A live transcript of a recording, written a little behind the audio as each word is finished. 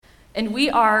And we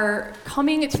are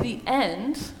coming to the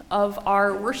end of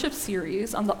our worship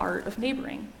series on the art of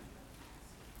neighboring.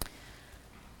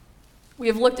 We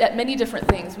have looked at many different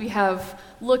things. We have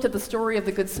looked at the story of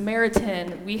the Good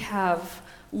Samaritan. We have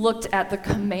looked at the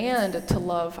command to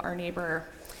love our neighbor.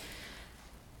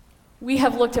 We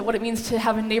have looked at what it means to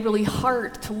have a neighborly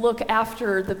heart, to look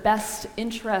after the best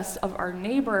interests of our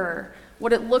neighbor,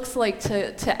 what it looks like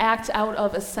to act out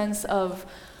of a sense of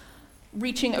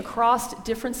reaching across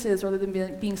differences rather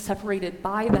than being separated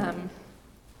by them.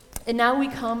 And now we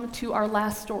come to our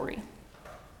last story.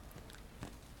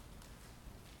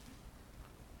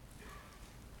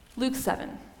 Luke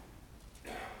 7,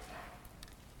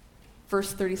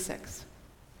 verse 36.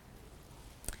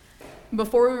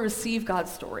 Before we receive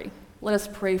God's story, let us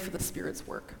pray for the Spirit's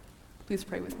work. Please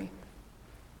pray with me.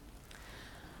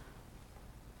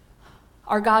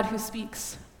 Our God who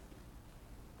speaks,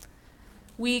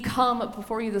 we come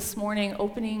before you this morning,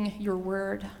 opening your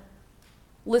word,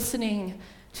 listening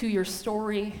to your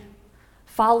story,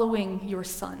 following your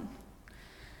Son.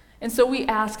 And so we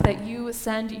ask that you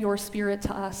send your Spirit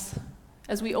to us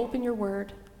as we open your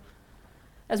word,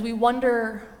 as we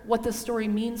wonder what this story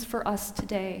means for us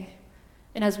today,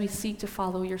 and as we seek to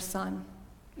follow your Son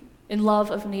in love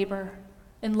of neighbor,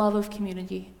 in love of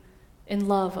community, in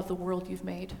love of the world you've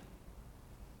made.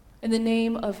 In the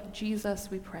name of Jesus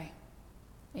we pray.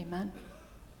 Amen.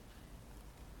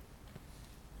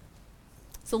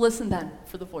 So listen then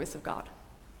for the voice of God.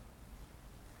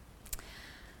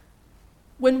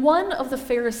 When one of the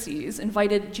Pharisees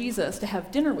invited Jesus to have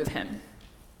dinner with him,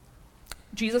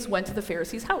 Jesus went to the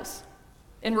Pharisee's house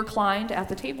and reclined at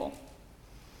the table.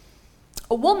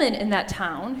 A woman in that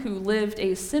town who lived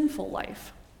a sinful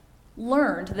life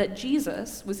learned that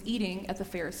Jesus was eating at the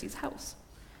Pharisee's house.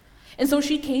 And so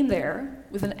she came there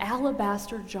with an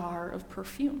alabaster jar of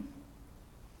perfume.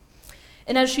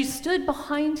 And as she stood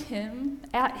behind him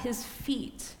at his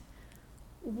feet,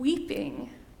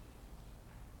 weeping,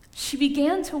 she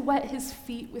began to wet his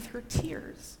feet with her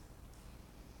tears.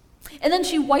 And then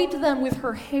she wiped them with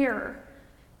her hair,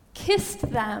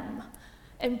 kissed them,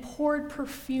 and poured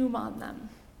perfume on them.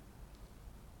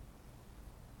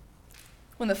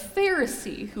 When the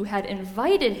Pharisee who had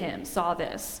invited him saw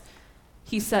this,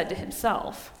 he said to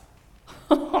himself,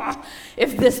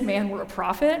 if this man were a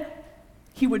prophet,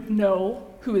 he would know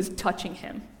who is touching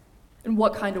him and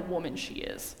what kind of woman she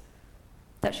is,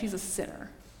 that she's a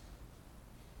sinner.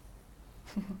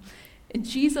 And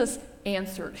Jesus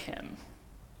answered him,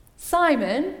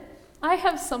 Simon, I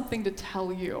have something to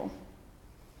tell you.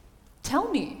 Tell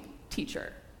me,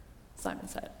 teacher, Simon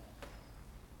said.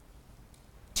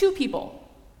 2 people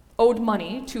owed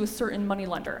money to a certain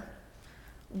moneylender.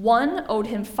 One owed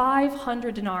him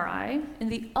 500 denarii and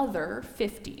the other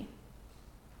 50.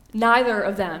 Neither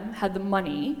of them had the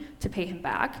money to pay him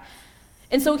back,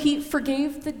 and so he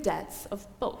forgave the debts of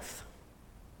both.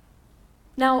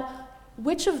 Now,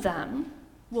 which of them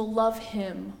will love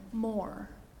him more?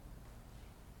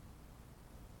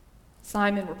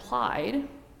 Simon replied,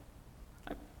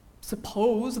 I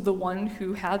suppose the one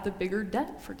who had the bigger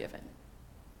debt forgiven.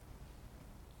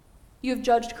 You have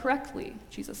judged correctly,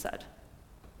 Jesus said.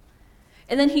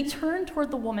 And then he turned toward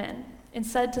the woman and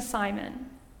said to Simon,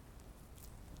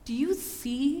 Do you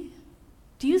see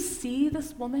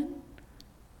this woman?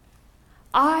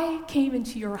 I came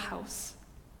into your house.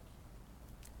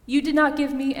 You did not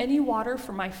give me any water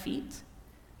for my feet,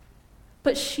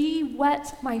 but she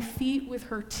wet my feet with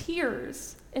her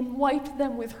tears and wiped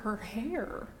them with her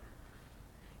hair.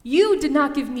 You did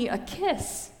not give me a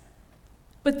kiss,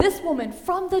 but this woman,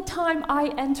 from the time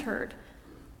I entered,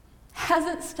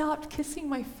 hasn't stopped kissing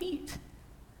my feet.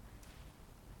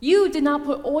 You did not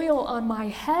put oil on my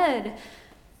head,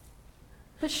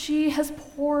 but she has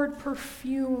poured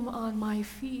perfume on my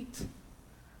feet.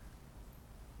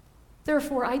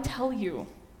 Therefore, I tell you,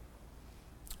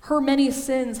 her many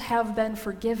sins have been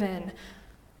forgiven,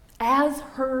 as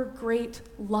her great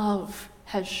love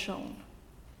has shown.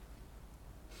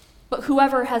 But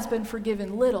whoever has been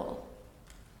forgiven little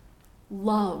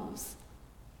loves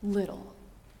little.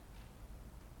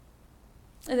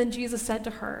 And then Jesus said to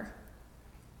her,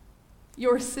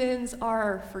 Your sins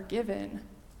are forgiven.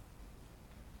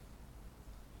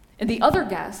 And the other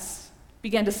guests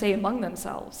began to say among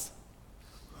themselves,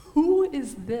 Who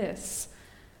is this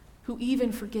who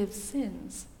even forgives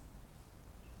sins?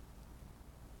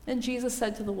 And Jesus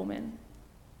said to the woman,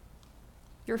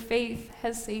 Your faith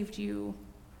has saved you.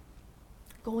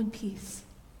 Go in peace.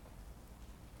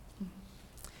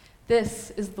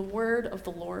 This is the word of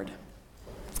the Lord.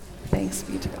 Thanks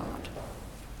be to God.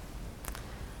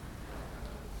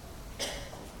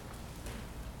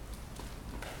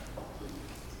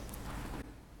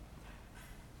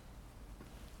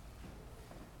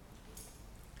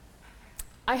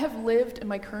 I have lived in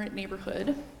my current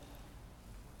neighborhood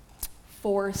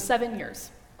for 7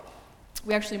 years.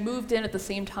 We actually moved in at the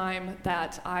same time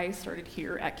that I started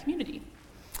here at Community.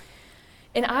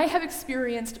 And I have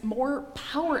experienced more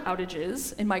power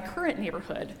outages in my current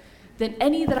neighborhood than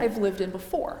any that I've lived in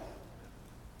before.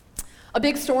 A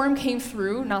big storm came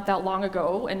through not that long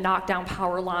ago and knocked down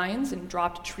power lines and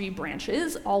dropped tree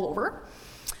branches all over.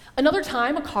 Another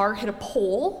time, a car hit a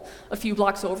pole a few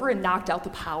blocks over and knocked out the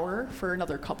power for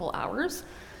another couple hours.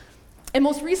 And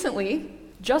most recently,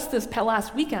 just this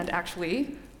last weekend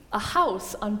actually, a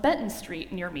house on Benton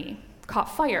Street near me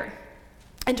caught fire.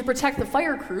 And to protect the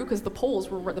fire crew, because the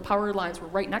power lines were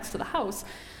right next to the house,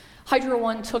 Hydro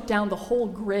One took down the whole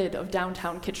grid of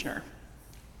downtown Kitchener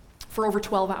for over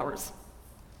 12 hours.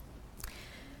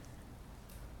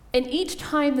 And each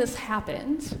time this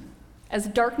happened, as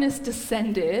darkness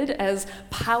descended, as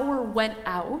power went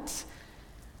out,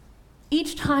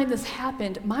 each time this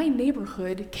happened, my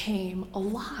neighborhood came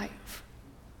alive.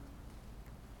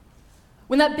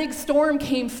 When that big storm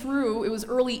came through, it was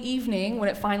early evening when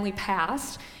it finally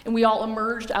passed, and we all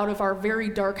emerged out of our very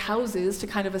dark houses to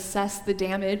kind of assess the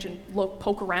damage and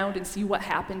poke around and see what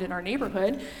happened in our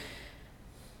neighborhood.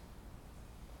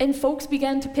 And folks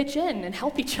began to pitch in and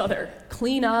help each other,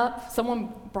 clean up.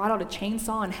 Someone brought out a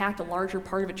chainsaw and hacked a larger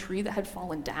part of a tree that had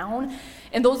fallen down.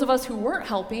 And those of us who weren't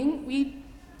helping, we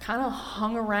kind of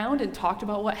hung around and talked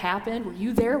about what happened. Were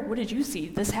you there? What did you see?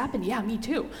 This happened? Yeah, me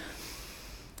too.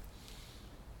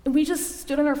 And we just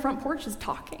stood on our front porches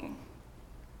talking.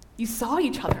 You saw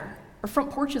each other. Our front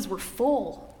porches were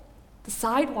full. The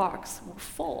sidewalks were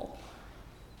full.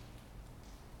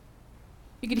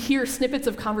 You could hear snippets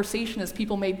of conversation as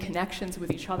people made connections with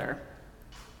each other.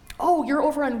 Oh, you're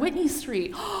over on Whitney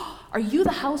Street. Are you the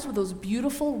house with those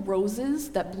beautiful roses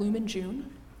that bloom in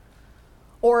June?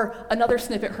 Or another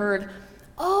snippet heard,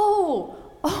 oh,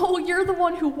 you're the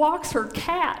one who walks her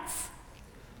cats.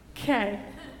 Okay.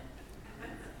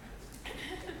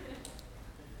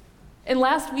 And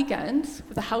last weekend,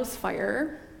 with the house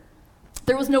fire,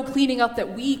 there was no cleaning up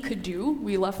that we could do.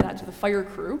 We left that to the fire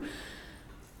crew.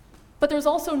 But there was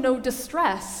also no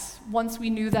distress once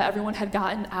we knew that everyone had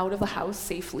gotten out of the house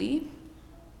safely.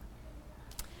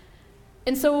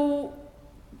 And so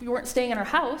we weren't staying in our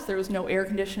house. There was no air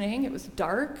conditioning. It was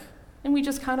dark. And we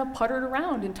just kind of puttered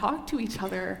around and talked to each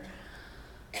other.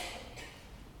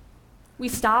 We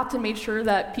stopped and made sure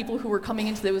that people who were coming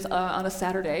into this on a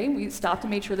Saturday, we stopped and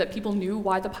made sure that people knew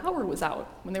why the power was out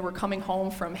when they were coming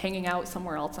home from hanging out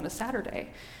somewhere else on a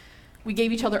Saturday. We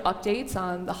gave each other updates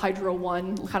on the Hydro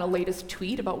One kind of latest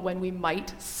tweet about when we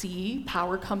might see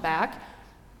power come back.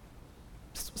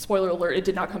 Spoiler alert, it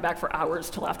did not come back for hours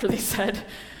till after they said.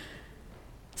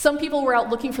 Some people were out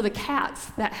looking for the cats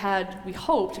that had, we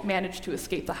hoped, managed to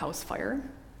escape the house fire.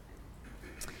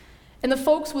 And the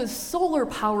folks with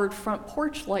solar-powered front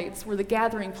porch lights were the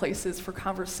gathering places for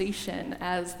conversation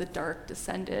as the dark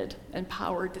descended and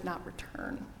power did not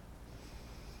return.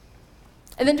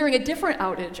 And then during a different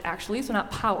outage, actually, so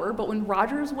not power, but when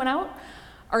Rogers went out,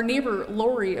 our neighbor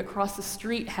Lori across the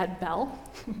street had Bell,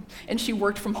 and she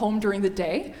worked from home during the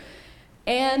day.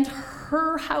 And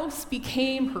her couch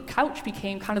became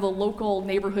kind of the local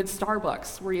neighborhood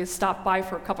Starbucks, where you stop by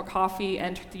for a cup of coffee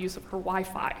and the use of her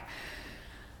Wi-Fi.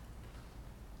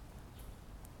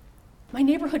 My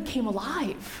neighborhood came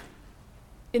alive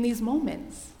in these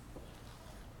moments.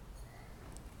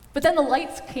 But then the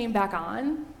lights came back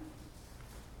on.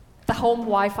 The home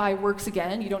Wi-Fi works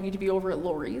again. You don't need to be over at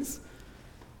Lori's.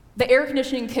 The air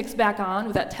conditioning kicks back on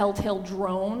with that telltale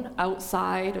drone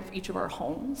outside of each of our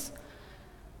homes.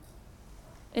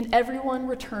 And everyone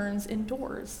returns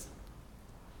indoors,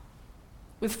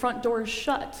 with front doors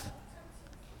shut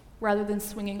rather than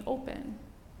swinging open.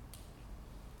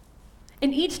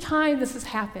 And each time this has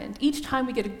happened, each time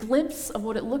we get a glimpse of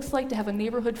what it looks like to have a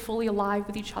neighborhood fully alive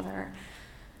with each other,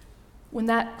 when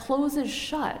that closes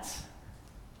shut,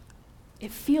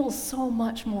 it feels so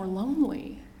much more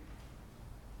lonely.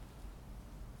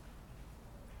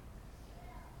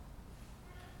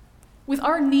 With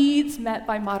our needs met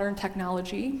by modern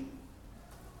technology,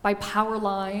 by power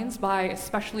lines, by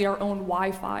especially our own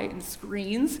Wi-Fi and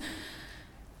screens,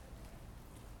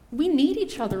 we need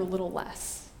each other a little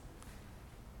less.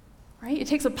 Right? It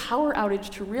takes a power outage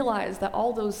to realize that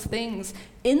all those things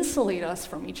insulate us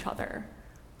from each other,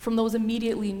 from those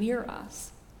immediately near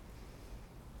us.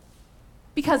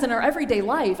 Because in our everyday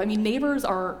life, neighbors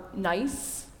are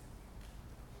nice,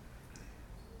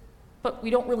 but we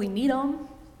don't really need them.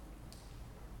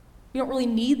 We don't really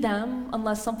need them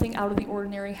unless something out of the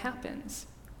ordinary happens.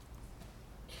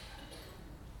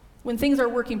 When things are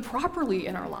working properly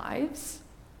in our lives,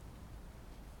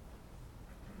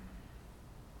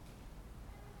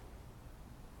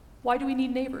 Why do we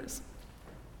need neighbors?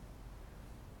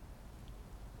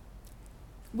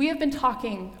 We have been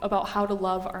talking about how to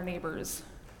love our neighbors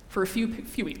for a few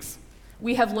weeks.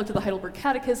 We have looked at the Heidelberg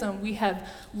Catechism. We have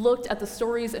looked at the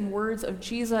stories and words of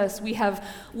Jesus. We have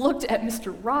looked at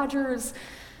Mr. Rogers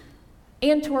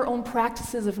and to our own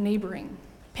practices of neighboring,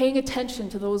 paying attention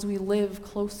to those we live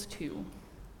close to.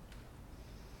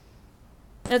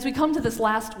 And as we come to this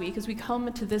last week, as we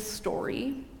come to this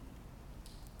story,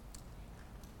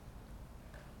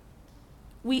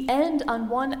 we end on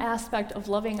one aspect of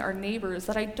loving our neighbors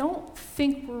that I don't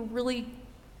think we're really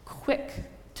quick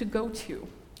to go to,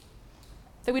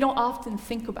 that we don't often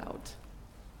think about.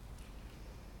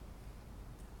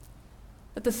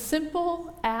 That the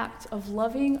simple act of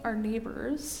loving our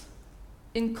neighbors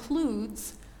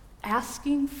includes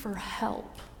asking for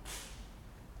help,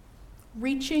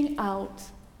 reaching out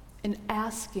and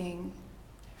asking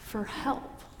for help.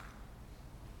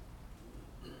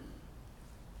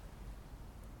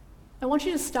 I want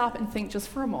you to stop and think just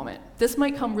for a moment. This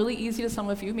might come really easy to some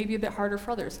of you, maybe a bit harder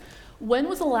for others. When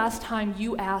was the last time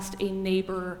you asked a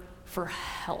neighbor for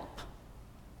help?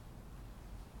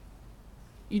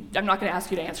 I'm not going to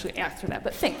ask you to answer that,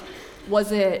 but think.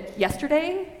 Was it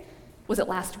yesterday? Was it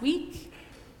last week?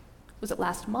 Was it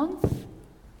last month?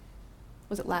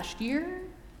 Was it last year?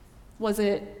 Was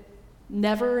it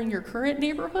never in your current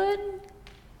neighborhood?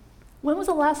 When was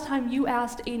the last time you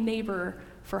asked a neighbor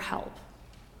for help?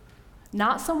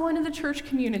 Not someone in the church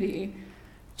community,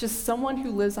 just someone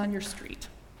who lives on your street.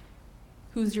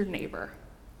 Who's your neighbor?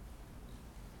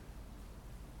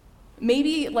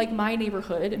 Maybe like my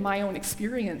neighborhood, in my own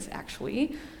experience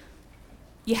actually,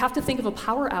 you have to think of a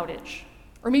power outage,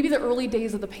 or maybe the early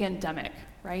days of the pandemic,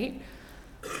 right?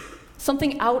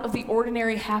 Something out of the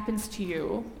ordinary happens to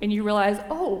you, and you realize,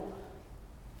 oh,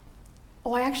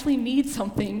 I actually need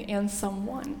something and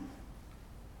someone.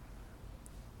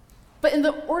 But in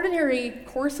the ordinary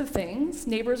course of things,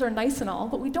 neighbors are nice and all,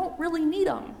 but we don't really need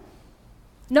them.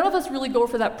 None of us really go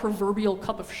for that proverbial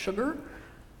cup of sugar.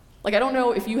 Like, I don't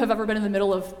know if you have ever been in the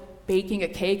middle of baking a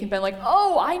cake and been like,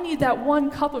 oh, I need that 1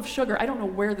 cup of sugar. I don't know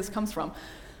where this comes from.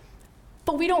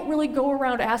 But we don't really go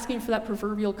around asking for that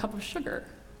proverbial cup of sugar.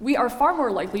 We are far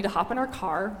more likely to hop in our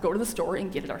car, go to the store,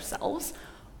 and get it ourselves.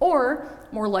 Or,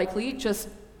 more likely, just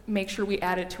make sure we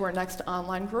add it to our next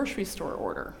online grocery store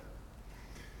order.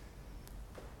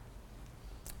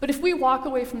 But if we walk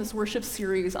away from this worship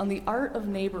series on the art of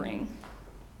neighboring,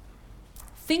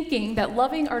 thinking that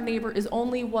loving our neighbor is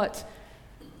only what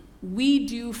we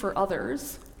do for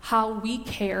others, how we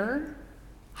care,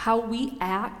 how we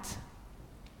act,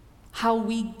 how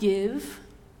we give,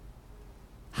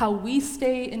 how we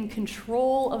stay in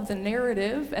control of the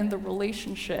narrative and the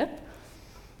relationship,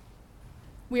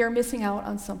 we are missing out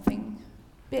on something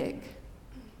big.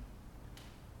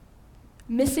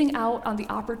 Missing out on the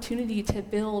opportunity to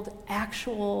build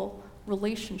actual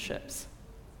relationships.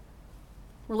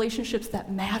 Relationships that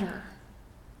matter.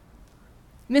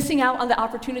 Missing out on the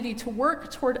opportunity to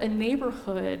work toward a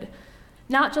neighborhood,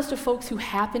 not just of folks who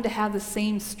happen to have the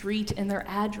same street in their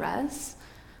address,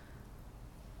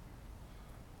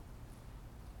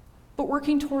 but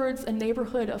working towards a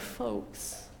neighborhood of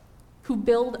folks who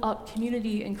build up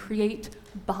community and create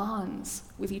bonds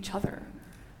with each other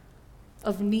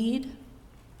of need,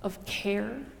 of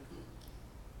care,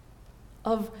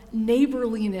 of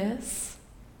neighborliness,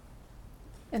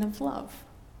 and of love.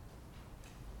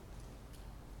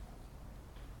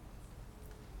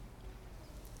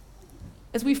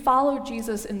 As we follow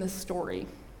Jesus in this story,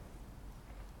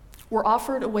 we're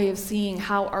offered a way of seeing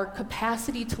how our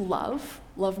capacity to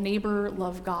love neighbor,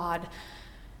 love God,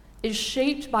 is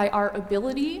shaped by our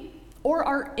ability or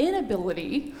our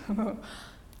inability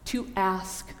to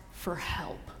ask for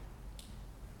help.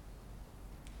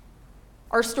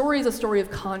 Our story is a story of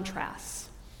contrasts.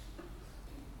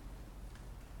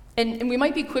 And we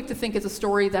might be quick to think it's a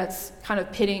story that's kind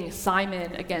of pitting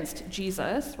Simon against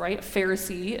Jesus, right? A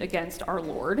Pharisee against our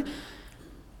Lord,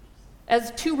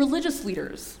 as two religious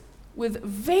leaders with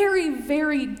very,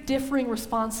 very differing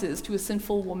responses to a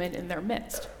sinful woman in their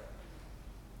midst.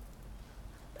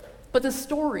 But the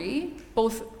story,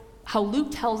 both how Luke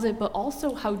tells it, but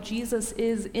also how Jesus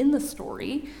is in the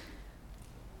story,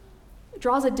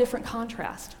 draws a different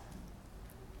contrast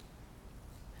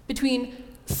between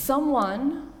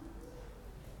someone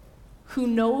who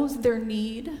knows their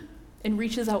need and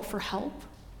reaches out for help,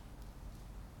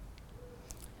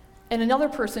 and another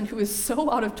person who is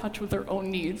so out of touch with their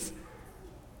own needs,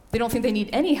 they don't think they need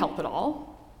any help at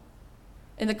all,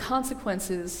 and the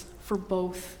consequences for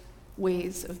both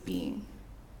ways of being.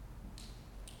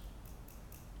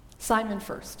 Simon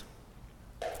first.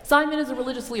 Simon is a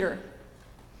religious leader.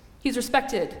 He's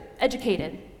respected,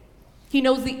 educated. He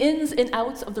knows the ins and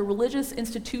outs of the religious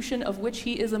institution of which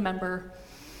he is a member.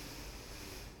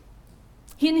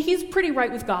 He's pretty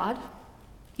right with God,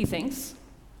 he thinks.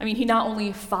 I mean, he not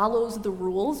only follows the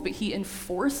rules, but he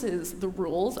enforces the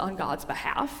rules on God's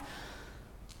behalf.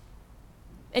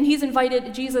 And he's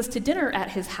invited Jesus to dinner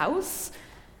at his house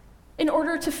in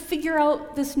order to figure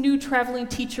out this new traveling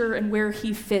teacher and where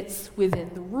he fits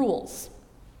within the rules.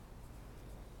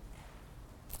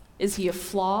 Is he a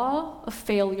flaw, a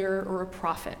failure, or a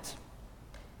prophet?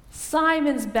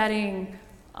 Simon's betting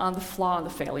on the flaw and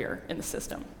the failure in the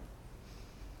system.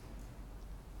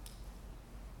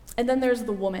 And then there's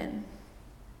the woman,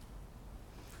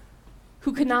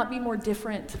 who could not be more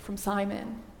different from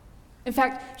Simon. In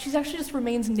fact, she actually just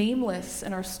remains nameless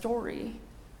in our story.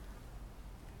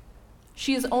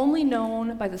 She is only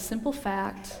known by the simple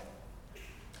fact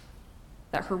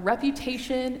that her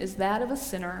reputation is that of a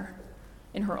sinner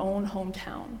in her own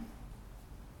hometown.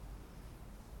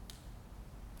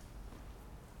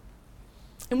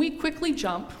 And we quickly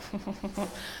jump.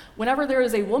 Whenever there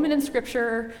is a woman in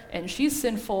Scripture and she's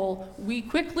sinful, we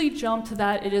quickly jump to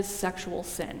that it is sexual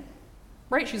sin.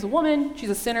 Right? She's a woman, she's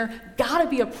a sinner, gotta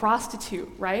be a prostitute,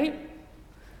 right?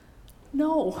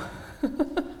 No.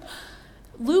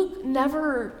 Luke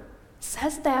never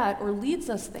says that or leads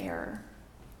us there.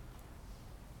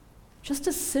 Just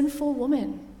a sinful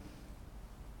woman.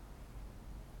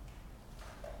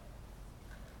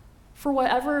 For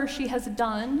whatever she has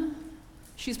done,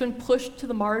 she's been pushed to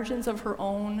the margins of her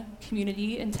own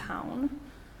community and town,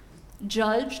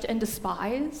 judged and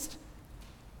despised,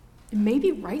 and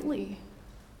maybe rightly.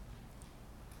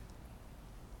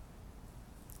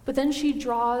 But then she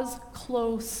draws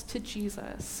close to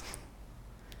Jesus.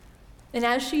 And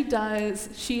as she does,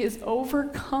 she is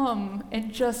overcome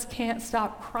and just can't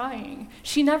stop crying.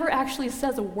 She never actually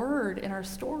says a word in our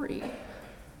story.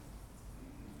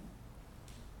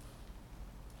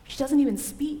 She doesn't even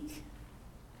speak.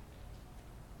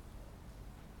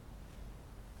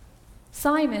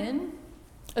 Simon,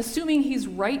 assuming he's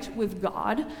right with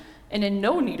God and in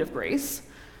no need of grace,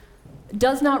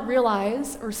 does not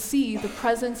realize or see the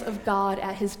presence of God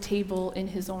at his table in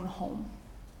his own home.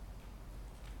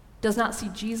 Does not see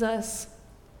Jesus,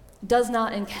 does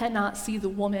not and cannot see the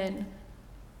woman.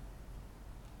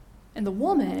 And the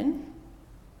woman,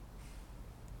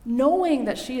 knowing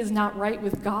that she is not right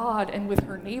with God and with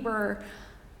her neighbor,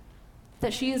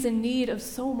 that she is in need of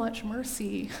so much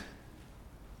mercy,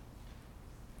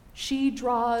 she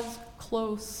draws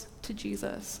close to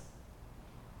Jesus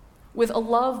with a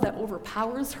love that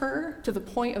overpowers her to the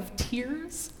point of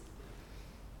tears,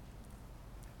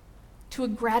 to a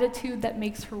gratitude that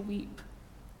makes her weep.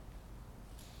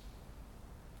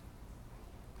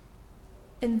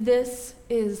 And this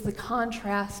is the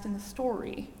contrast in the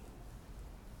story.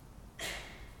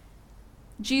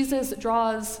 Jesus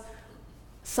draws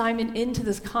Simon into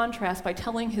this contrast by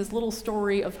telling his little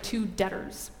story of two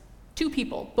debtors, two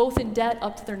people, both in debt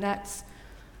up to their necks,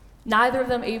 neither of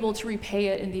them able to repay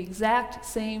it in the exact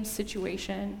same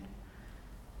situation,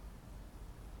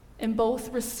 and both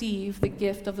receive the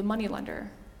gift of the moneylender,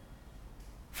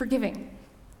 forgiving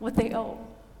what they owe,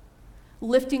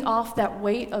 lifting off that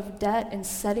weight of debt and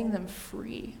setting them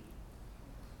free.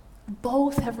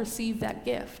 Both have received that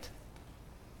gift.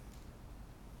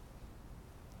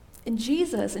 And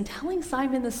Jesus, in telling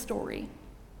Simon this story,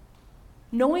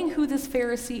 knowing who this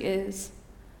Pharisee is,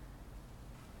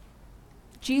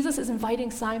 Jesus is inviting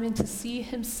Simon to see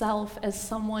himself as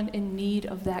someone in need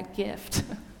of that gift,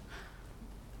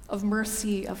 of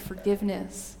mercy, of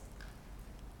forgiveness.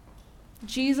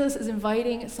 Jesus is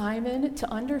inviting Simon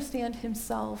to understand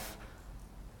himself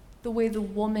the way the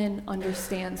woman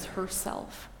understands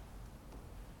herself,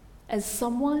 as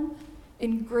someone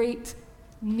in great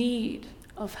need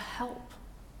of help.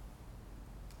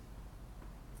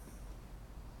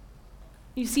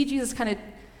 You see Jesus kind of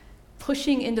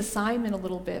pushing into Simon a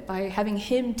little bit by having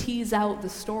him tease out the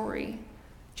story.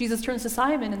 Jesus turns to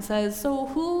Simon and says, "So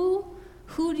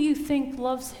who do you think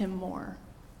loves him more?"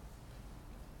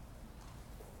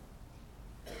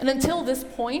 And until this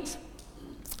point,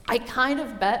 I kind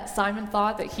of bet Simon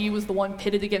thought that he was the one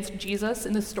pitted against Jesus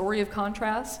in the story of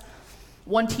contrast,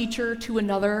 one teacher to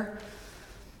another,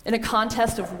 in a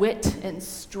contest of wit and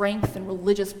strength and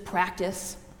religious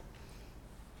practice.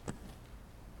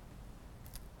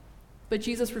 But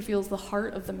Jesus reveals the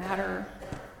heart of the matter.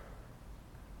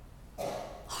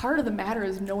 Heart of the matter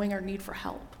is knowing our need for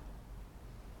help.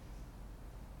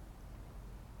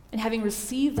 And having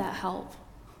received that help,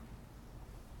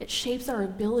 it shapes our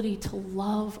ability to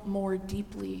love more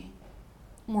deeply,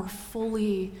 more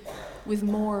fully, with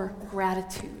more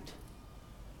gratitude.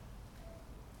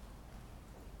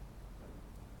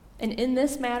 And in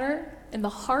this matter, in the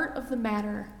heart of the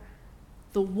matter,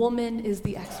 the woman is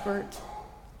the expert.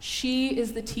 She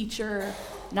is the teacher,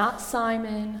 not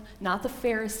Simon, not the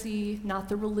Pharisee, not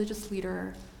the religious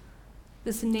leader.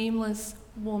 This nameless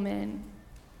woman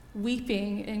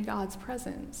weeping in God's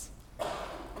presence.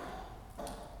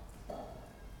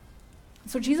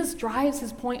 So Jesus drives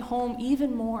his point home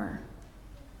even more,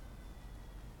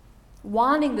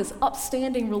 wanting this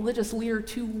upstanding religious leader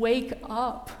to wake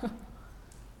up.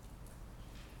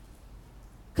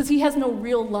 Because he has no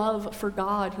real love for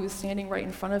God who is standing right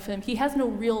in front of him. He has no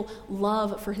real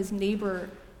love for his neighbor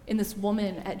in this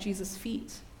woman at Jesus'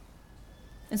 feet.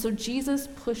 And so Jesus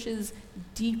pushes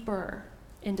deeper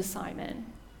into Simon,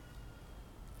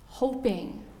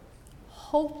 hoping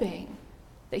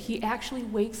that he actually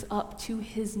wakes up to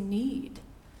his need.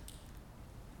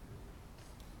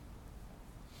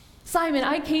 Simon,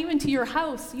 I came into your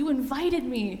house. You invited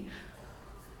me.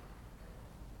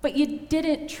 But you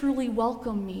didn't truly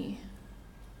welcome me.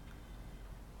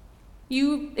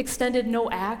 You extended no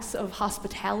acts of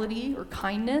hospitality or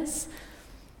kindness.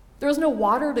 There was no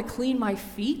water to clean my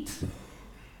feet.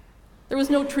 There was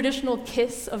no traditional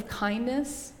kiss of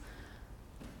kindness.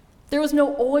 There was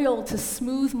no oil to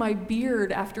smooth my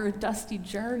beard after a dusty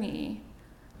journey.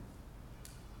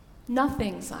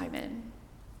 Nothing, Simon.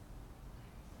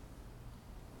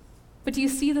 But do you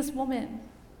see this woman?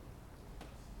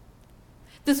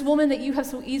 This woman that you have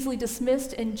so easily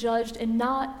dismissed and judged and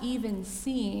not even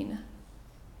seen.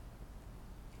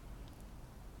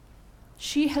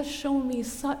 She has shown me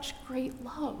such great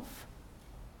love.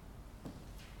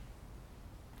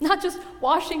 Not just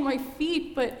washing my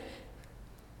feet, but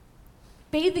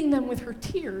bathing them with her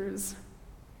tears.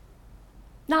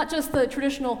 Not just the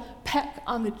traditional peck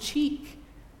on the cheek,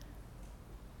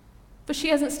 but she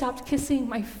hasn't stopped kissing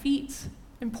my feet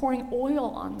and pouring oil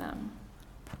on them.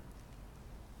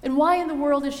 And why in the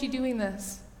world is she doing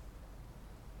this?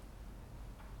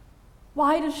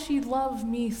 Why does she love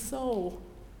me so?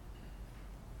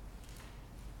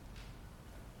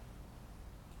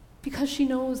 Because she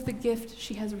knows the gift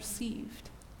she has received.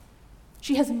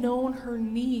 She has known her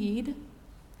need,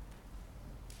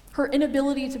 her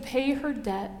inability to pay her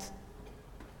debt,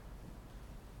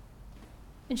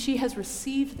 and she has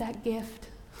received that gift.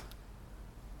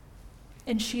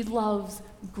 And she loves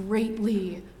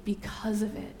greatly because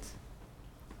of it.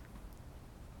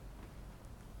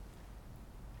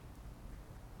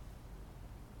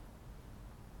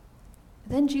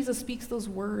 Then Jesus speaks those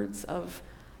words of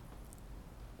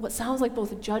what sounds like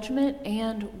both judgment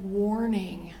and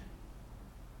warning.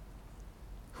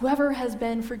 Whoever has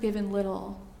been forgiven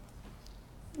little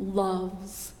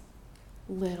loves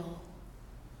little.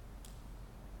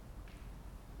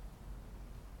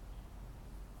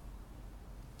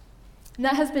 And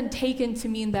that has been taken to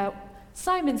mean that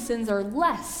Simon's sins are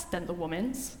less than the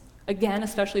woman's, again,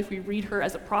 especially if we read her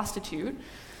as a prostitute.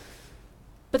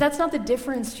 But that's not the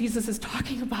difference Jesus is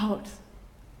talking about.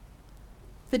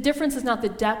 The difference is not the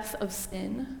depth of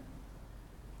sin.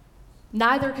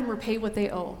 Neither can repay what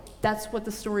they owe. That's what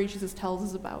the story Jesus tells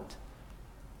is about.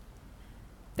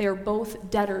 They are both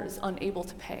debtors unable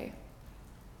to pay.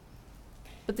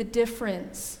 But the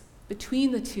difference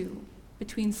between the two,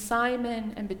 between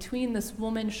Simon and between this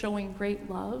woman showing great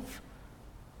love,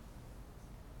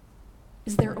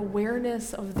 is their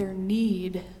awareness of their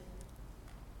need,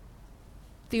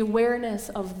 the awareness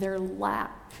of their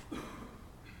lack.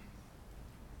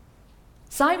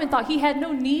 Simon thought he had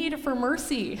no need for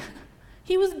mercy.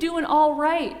 He was doing all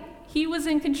right. He was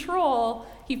in control.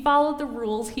 He followed the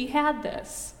rules. He had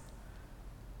this.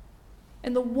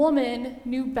 And the woman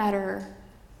knew better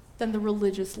than the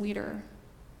religious leader.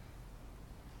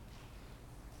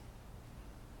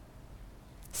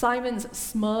 Simon's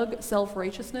smug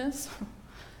self-righteousness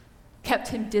kept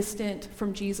him distant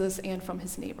from Jesus and from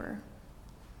his neighbor.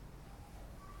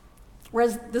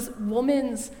 Whereas this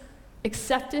woman's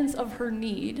acceptance of her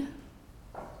need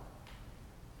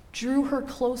drew her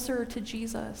closer to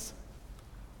Jesus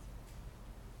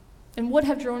and would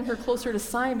have drawn her closer to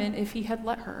Simon if he had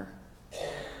let her.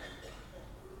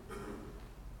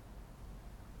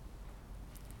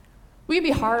 We can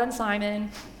be hard on Simon,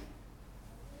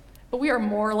 but we are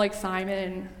more like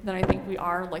Simon than I think we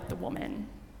are like the woman,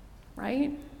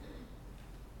 right?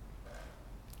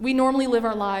 We normally live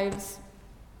our lives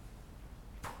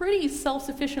pretty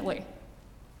self-sufficiently,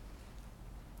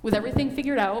 with everything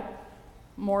figured out,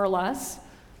 more or less.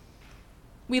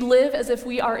 We live as if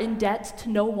we are in debt to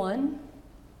no one,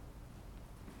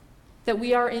 that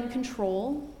we are in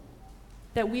control,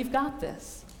 that we've got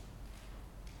this.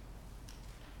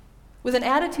 With an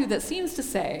attitude that seems to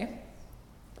say,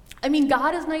 I mean,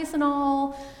 God is nice and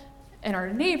all, and our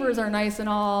neighbors are nice and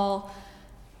all,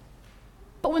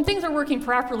 but when things are working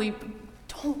properly, we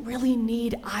don't really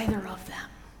need either of them.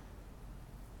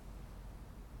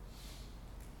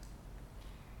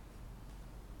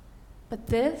 But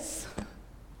this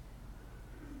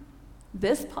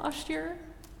posture,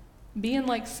 being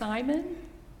like Simon,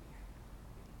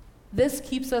 this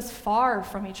keeps us far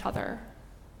from each other,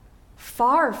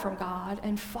 far from God,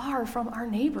 and far from our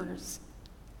neighbors.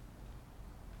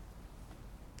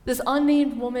 This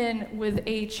unnamed woman with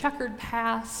a checkered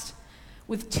past,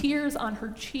 with tears on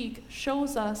her cheek,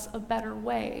 shows us a better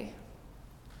way.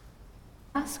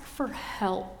 Ask for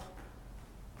help,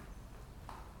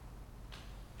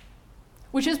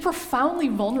 which is profoundly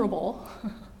vulnerable,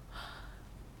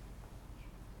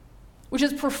 which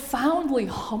is profoundly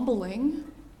humbling,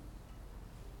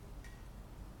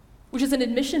 which is an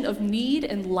admission of need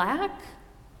and lack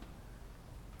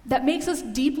that makes us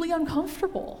deeply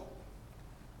uncomfortable.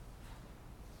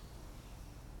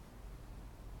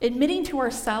 Admitting to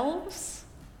ourselves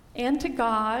and to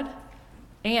God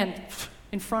and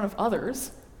in front of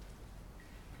others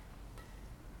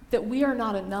that we are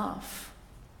not enough.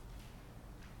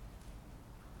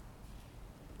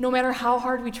 No matter how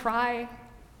hard we try,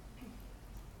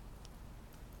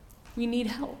 we need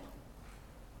help.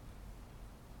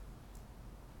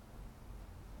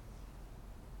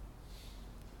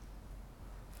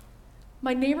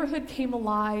 My neighborhood came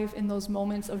alive in those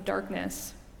moments of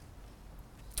darkness,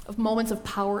 of moments of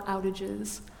power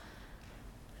outages,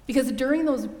 because during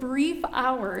those brief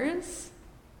hours,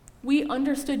 we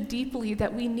understood deeply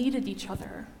that we needed each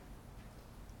other.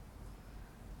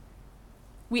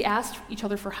 We asked each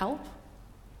other for help,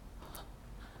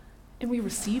 and we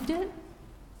received it.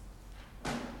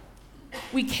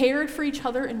 We cared for each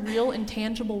other in real and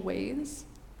tangible ways.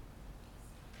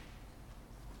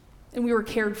 And we were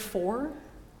cared for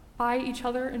by each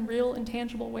other in real and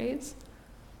tangible ways.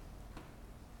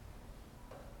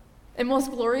 And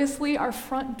most gloriously, our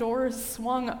front doors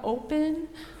swung open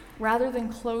rather than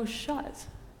closed shut.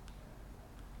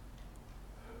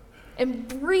 And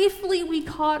briefly, we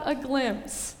caught a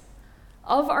glimpse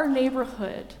of our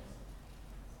neighborhood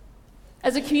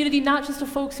as a community not just of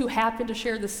folks who happen to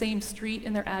share the same street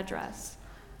and their address,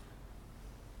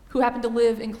 who happen to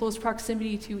live in close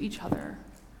proximity to each other,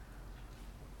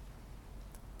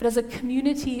 but as a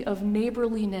community of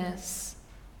neighborliness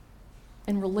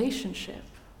and relationship.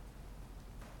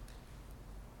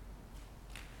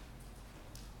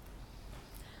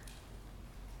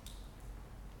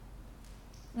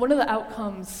 One of the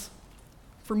outcomes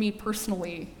for me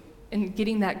personally in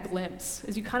getting that glimpse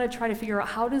is you kind of try to figure out,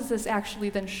 how does this actually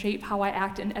then shape how I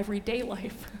act in everyday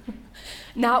life?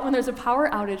 Not when there's a power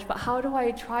outage, but how do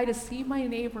I try to see my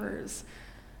neighbors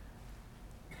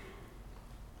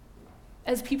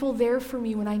as people there for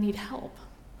me when I need help?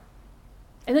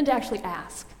 And then to actually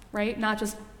ask, right? Not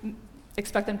just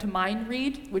expect them to mind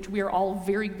read, which we are all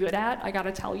very good at, I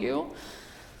gotta tell you.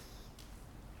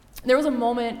 There was a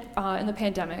moment in the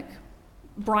pandemic.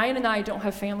 Brian and I don't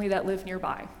have family that live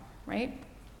nearby, right?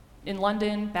 In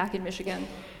London, back in Michigan.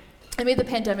 It made the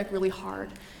pandemic really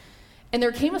hard. And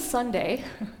there came a Sunday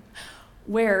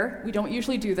where, we don't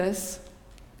usually do this,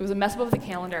 it was a mess up of the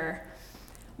calendar,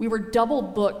 we were double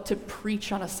booked to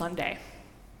preach on a Sunday.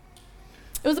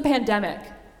 It was a pandemic.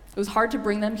 It was hard to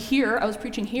bring them here. I was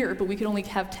preaching here, but we could only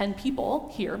have 10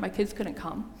 people here. My kids couldn't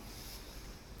come.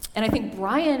 And I think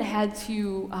Brian had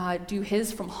to do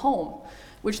his from home,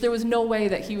 which there was no way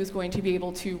that he was going to be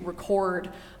able to record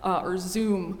or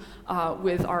Zoom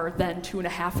with our then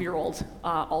 2.5-year-old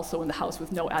also in the house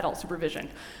with no adult supervision.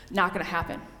 Not gonna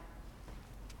happen.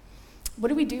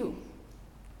 What do?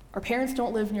 Our parents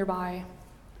don't live nearby.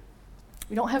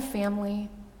 We don't have family.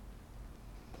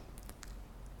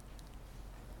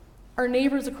 Our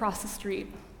neighbors across the street,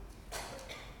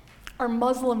 our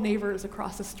Muslim neighbors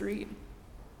across the street,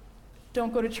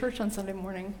 don't go to church on Sunday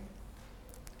morning.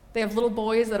 They have little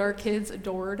boys that our kids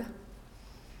adored.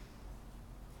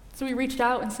 So we reached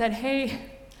out and said, hey,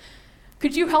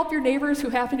 could you help your neighbors who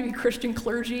happen to be Christian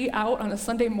clergy out on a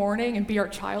Sunday morning and be our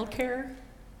childcare?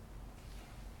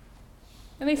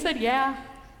 And they said, yeah,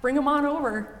 bring them on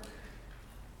over.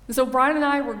 And so Brian and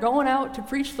I were going out to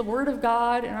preach the word of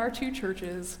God in our 2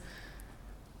 churches.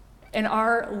 And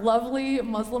our lovely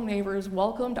Muslim neighbors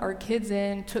welcomed our kids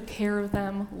in, took care of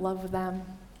them, loved them,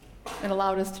 and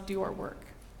allowed us to do our work.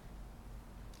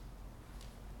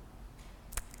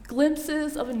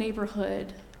 Glimpses of a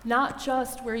neighborhood, not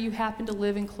just where you happen to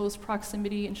live in close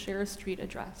proximity and share a street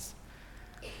address,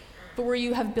 but where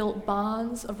you have built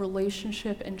bonds of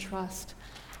relationship and trust,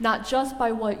 not just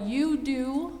by what you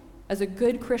do as a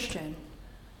good Christian,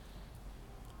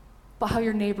 but how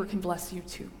your neighbor can bless you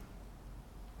too,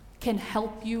 can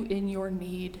help you in your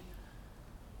need,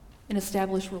 and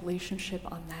establish relationship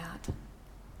on that.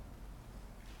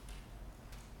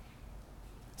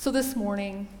 So this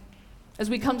morning, as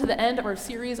we come to the end of our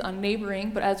series on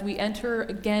neighboring, but as we enter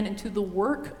again into the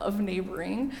work of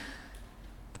neighboring,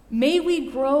 may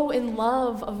we grow in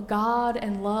love of God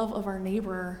and love of our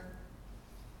neighbor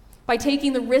by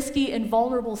taking the risky and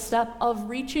vulnerable step of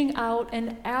reaching out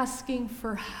and asking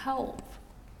for help.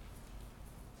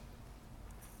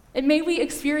 And may we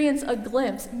experience a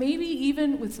glimpse, maybe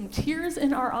even with some tears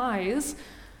in our eyes,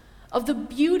 of the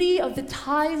beauty of the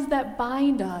ties that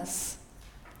bind us,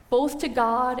 both to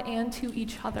God and to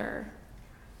each other,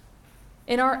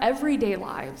 in our everyday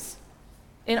lives,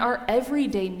 in our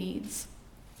everyday needs,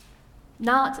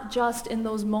 not just in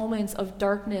those moments of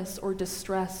darkness or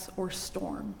distress or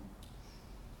storm.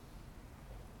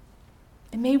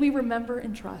 And may we remember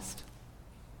and trust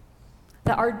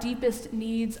that our deepest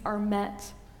needs are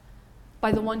met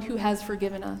by the one who has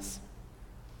forgiven us,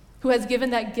 who has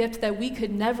given that gift that we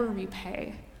could never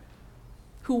repay,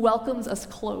 who welcomes us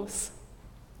close,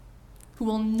 who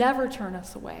will never turn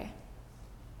us away,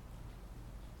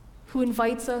 who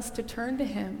invites us to turn to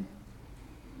him,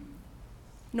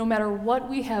 no matter what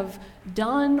we have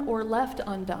done or left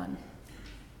undone,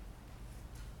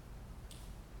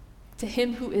 to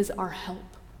him who is our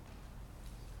help,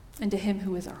 and to him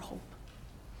who is our hope.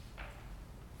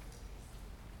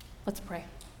 Let's pray.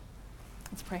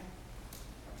 Let's pray.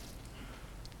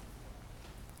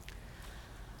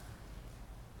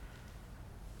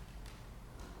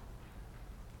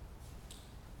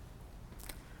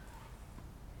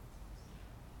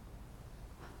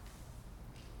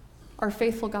 Our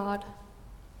faithful God,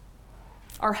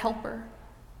 our helper,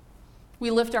 we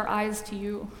lift our eyes to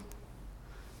you,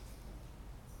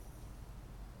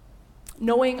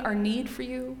 knowing our need for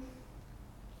you,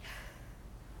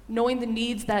 knowing the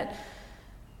needs that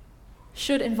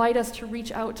should invite us to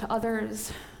reach out to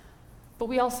others, but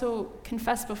we also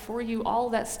confess before you all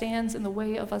that stands in the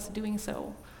way of us doing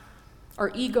so. Our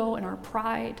ego and our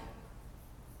pride,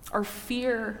 our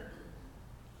fear,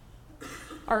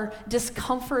 our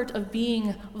discomfort of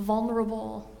being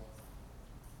vulnerable,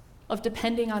 of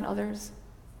depending on others.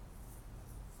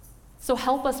 So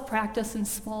help us practice in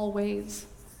small ways,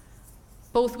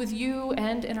 both with you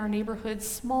and in our neighborhood,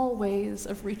 small ways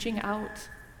of reaching out,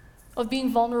 of being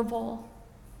vulnerable,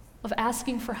 of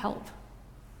asking for help.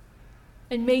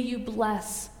 And may you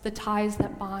bless the ties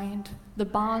that bind, the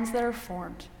bonds that are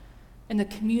formed, and the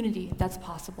community that's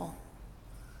possible.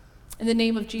 In the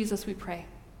name of Jesus we pray.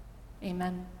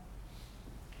 Amen.